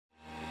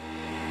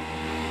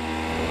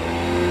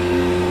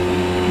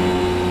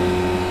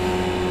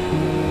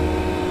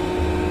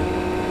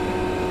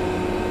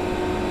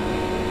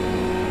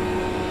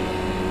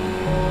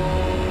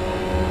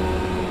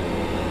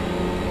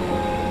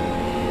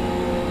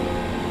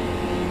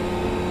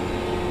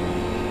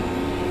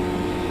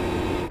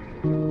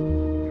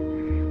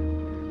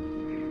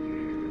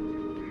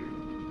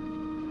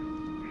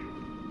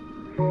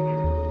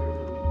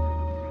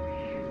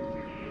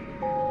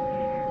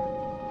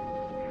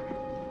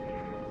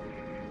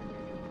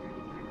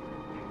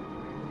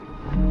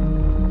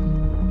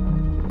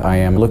I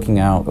am looking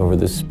out over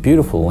this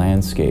beautiful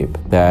landscape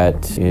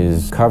that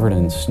is covered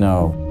in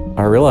snow.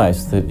 I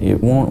realized that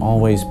it won't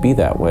always be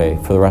that way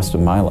for the rest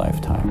of my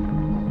lifetime.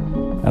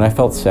 And I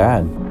felt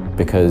sad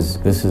because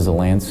this is a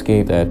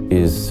landscape that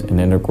is an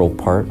integral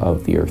part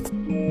of the Earth.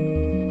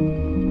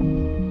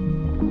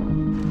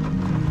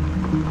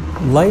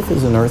 Life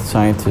as an Earth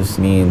scientist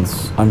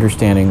means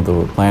understanding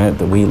the planet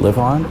that we live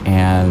on,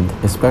 and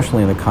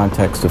especially in the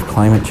context of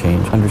climate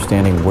change,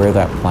 understanding where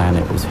that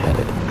planet is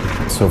headed.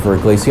 So for a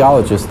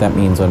glaciologist, that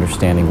means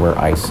understanding where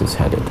ice is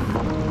headed.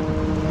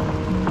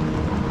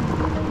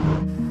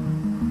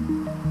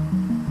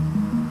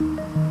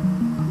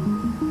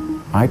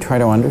 I try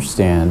to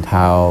understand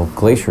how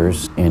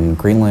glaciers in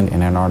Greenland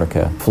and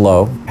Antarctica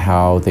flow,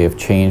 how they have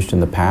changed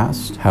in the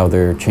past, how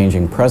they're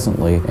changing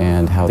presently,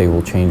 and how they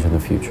will change in the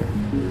future.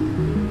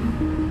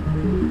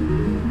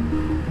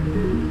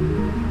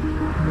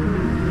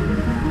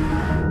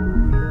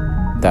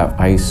 That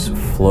ice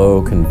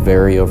flow can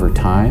vary over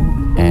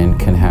time and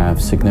can have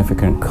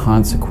significant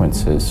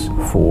consequences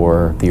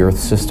for the Earth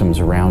systems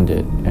around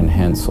it, and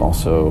hence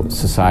also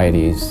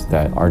societies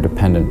that are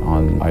dependent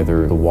on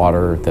either the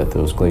water that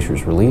those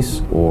glaciers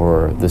release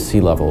or the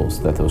sea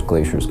levels that those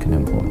glaciers can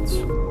influence.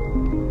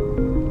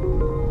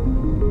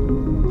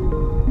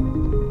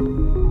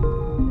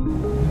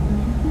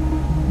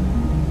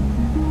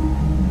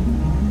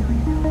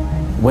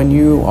 When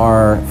you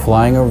are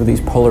flying over these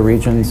polar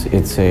regions,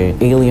 it's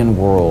an alien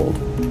world.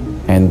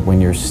 And when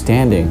you're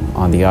standing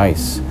on the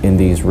ice in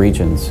these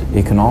regions,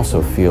 it can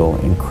also feel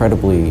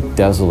incredibly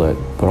desolate,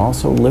 but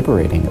also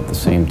liberating at the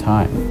same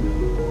time.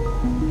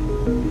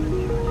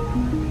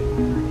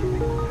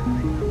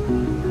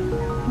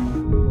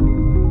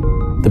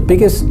 The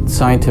biggest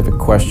scientific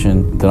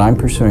question that I'm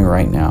pursuing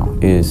right now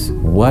is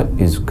what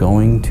is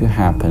going to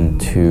happen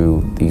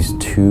to these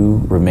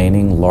two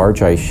remaining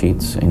large ice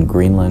sheets in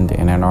Greenland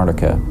and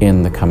Antarctica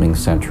in the coming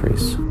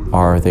centuries.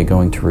 Are they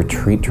going to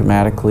retreat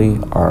dramatically?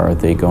 Are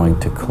they going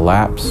to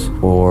collapse?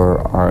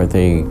 Or are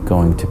they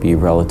going to be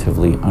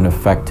relatively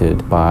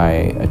unaffected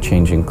by a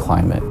changing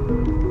climate?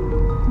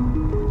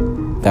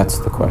 That's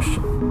the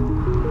question.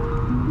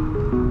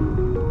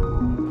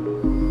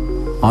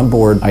 On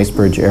board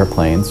IceBridge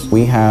airplanes,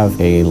 we have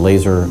a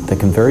laser that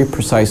can very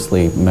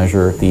precisely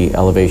measure the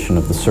elevation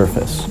of the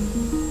surface.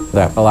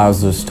 That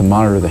allows us to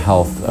monitor the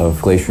health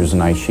of glaciers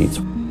and ice sheets.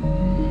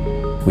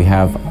 We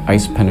have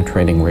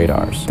ice-penetrating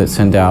radars that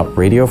send out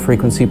radio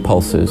frequency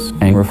pulses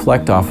and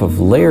reflect off of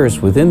layers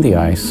within the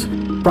ice.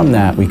 From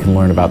that, we can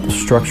learn about the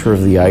structure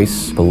of the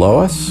ice below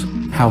us,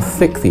 how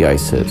thick the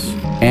ice is,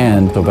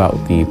 and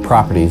about the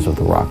properties of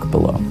the rock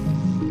below.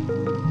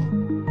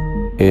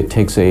 It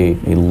takes a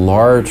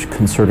large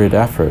concerted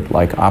effort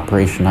like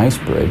Operation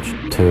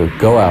IceBridge to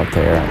go out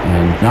there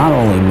and not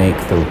only make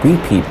the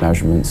repeat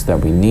measurements that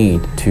we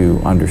need to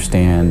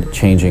understand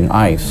changing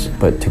ice,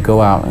 but to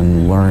go out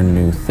and learn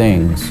new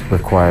things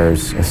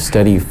requires a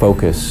steady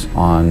focus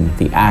on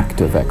the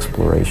act of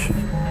exploration.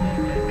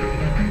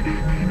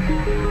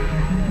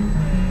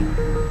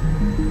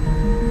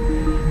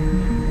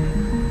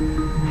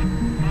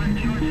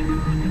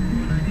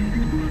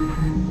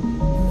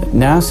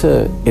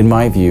 NASA, in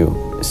my view,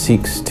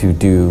 seeks to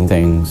do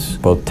things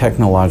both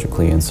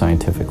technologically and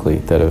scientifically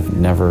that have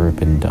never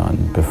been done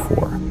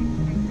before.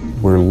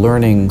 We're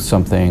learning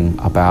something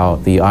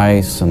about the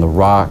ice and the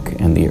rock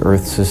and the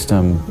Earth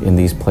system in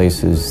these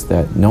places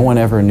that no one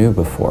ever knew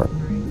before.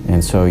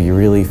 And so you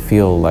really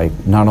feel like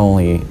not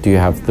only do you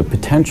have the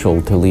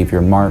potential to leave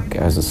your mark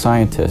as a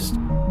scientist,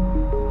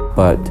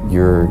 but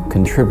you're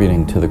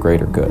contributing to the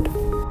greater good.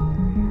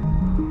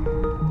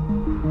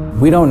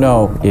 We don't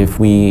know if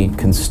we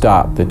can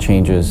stop the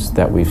changes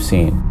that we've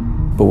seen,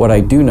 but what I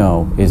do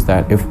know is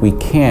that if we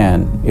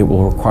can, it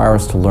will require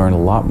us to learn a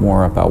lot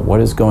more about what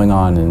is going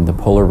on in the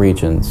polar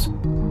regions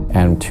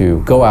and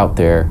to go out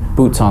there,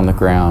 boots on the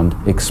ground,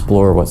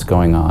 explore what's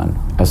going on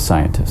as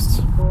scientists.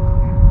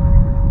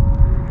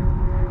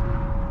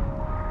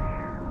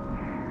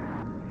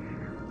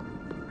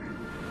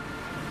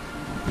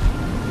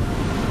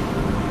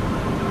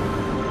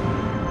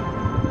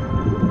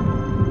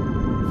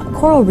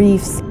 Coral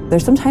reefs, they're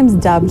sometimes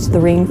dubbed the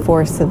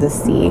rainforests of the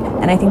sea,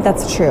 and I think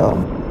that's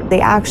true. They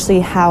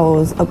actually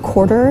house a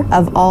quarter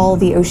of all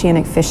the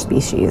oceanic fish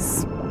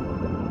species.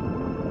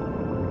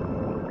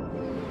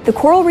 The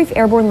Coral Reef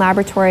Airborne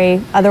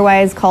Laboratory,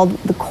 otherwise called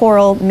the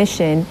Coral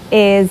Mission,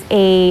 is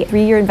a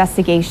 3-year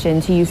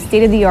investigation to use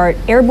state-of-the-art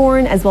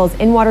airborne as well as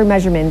in-water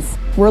measurements.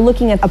 We're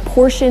looking at a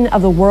portion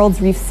of the world's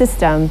reef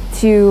system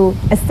to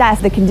assess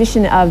the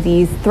condition of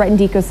these threatened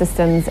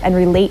ecosystems and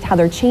relate how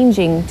they're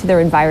changing to their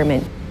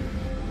environment.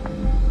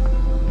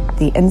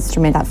 The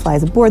instrument that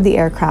flies aboard the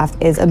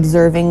aircraft is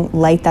observing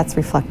light that's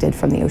reflected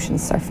from the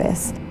ocean's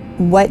surface.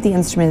 What the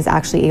instrument is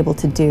actually able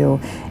to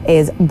do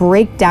is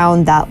break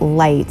down that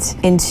light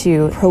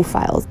into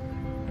profiles.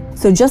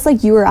 So just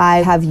like you or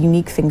I have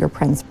unique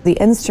fingerprints, the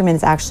instrument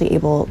is actually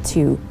able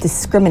to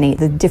discriminate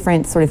the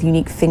different sort of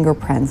unique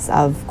fingerprints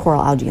of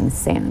coral algae in the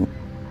sand.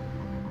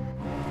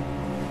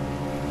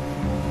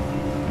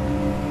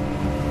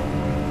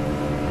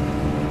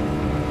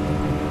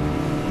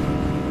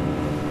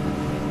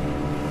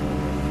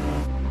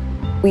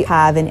 We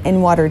have an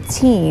in-water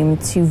team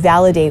to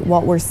validate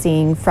what we're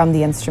seeing from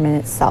the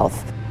instrument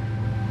itself.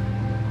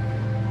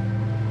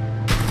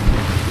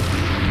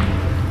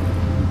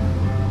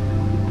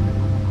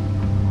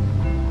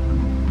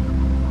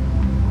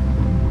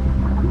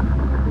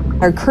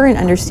 Our current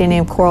understanding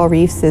of coral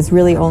reefs is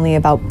really only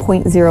about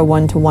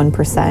 0.01 to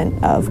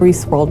 1% of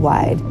reefs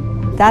worldwide.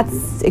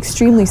 That's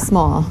extremely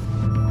small.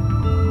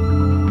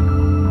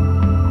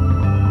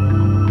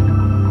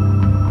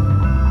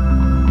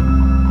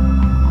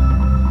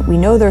 We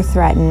know they're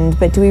threatened,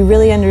 but do we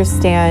really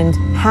understand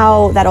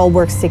how that all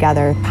works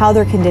together, how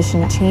their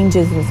condition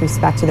changes with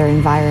respect to their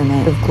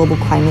environment of global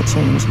climate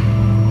change?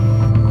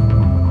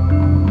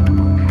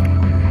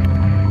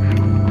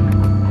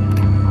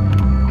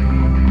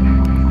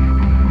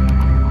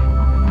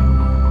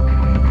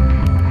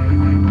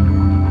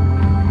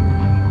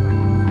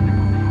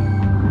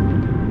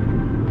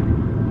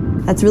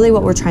 That's really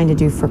what we're trying to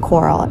do for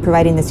coral,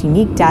 providing this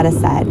unique data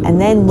set and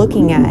then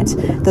looking at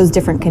those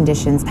different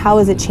conditions. How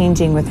is it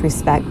changing with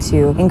respect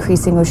to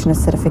increasing ocean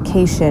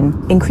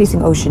acidification,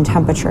 increasing ocean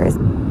temperatures?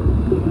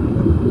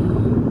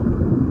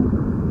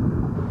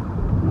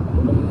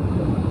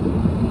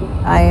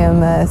 I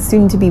am a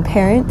soon-to-be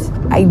parent.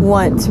 I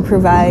want to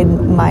provide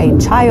my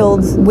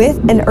child with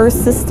an Earth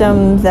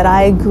system that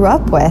I grew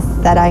up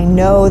with, that I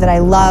know, that I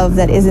love,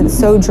 that isn't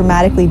so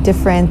dramatically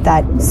different,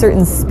 that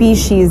certain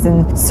species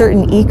and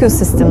certain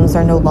ecosystems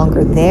are no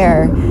longer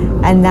there,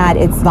 and that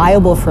it's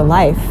viable for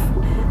life.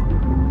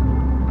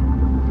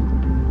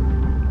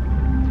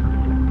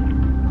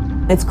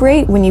 It's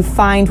great when you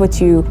find what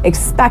you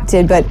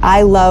expected, but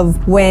I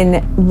love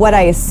when what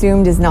I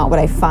assumed is not what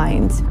I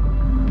find.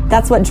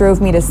 That's what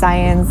drove me to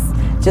science,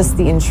 just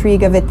the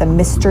intrigue of it, the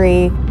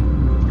mystery.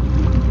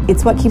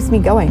 It's what keeps me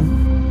going.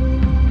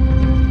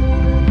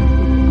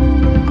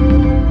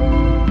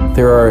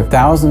 There are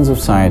thousands of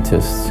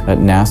scientists at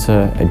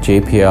NASA, at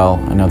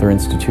JPL, and other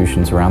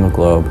institutions around the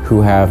globe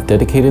who have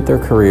dedicated their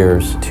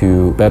careers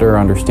to better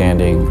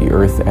understanding the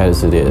Earth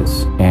as it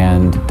is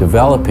and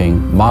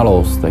developing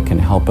models that can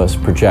help us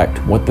project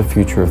what the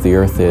future of the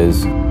Earth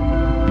is.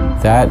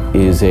 That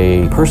is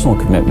a personal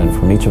commitment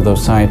from each of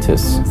those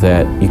scientists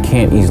that you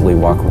can't easily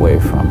walk away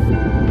from.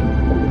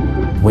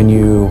 When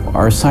you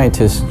are a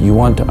scientist, you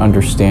want to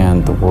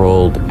understand the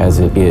world as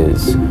it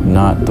is,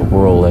 not the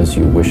world as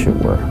you wish it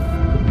were.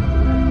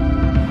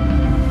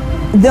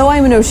 Though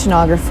I'm an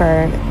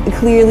oceanographer,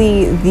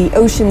 clearly the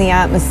ocean, the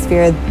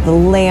atmosphere, the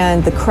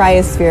land, the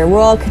cryosphere,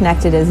 we're all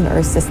connected as an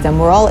Earth system.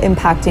 We're all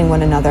impacting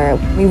one another.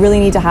 We really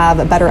need to have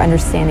a better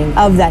understanding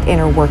of that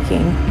inner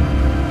working.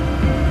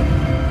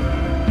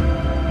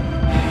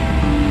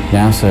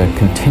 NASA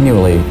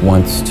continually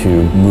wants to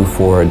move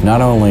forward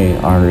not only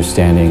our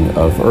understanding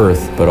of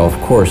Earth, but of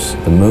course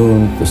the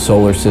Moon, the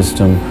solar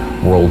system,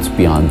 worlds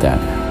beyond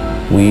that.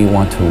 We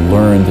want to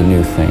learn the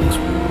new things,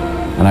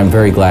 and I'm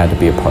very glad to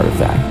be a part of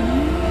that.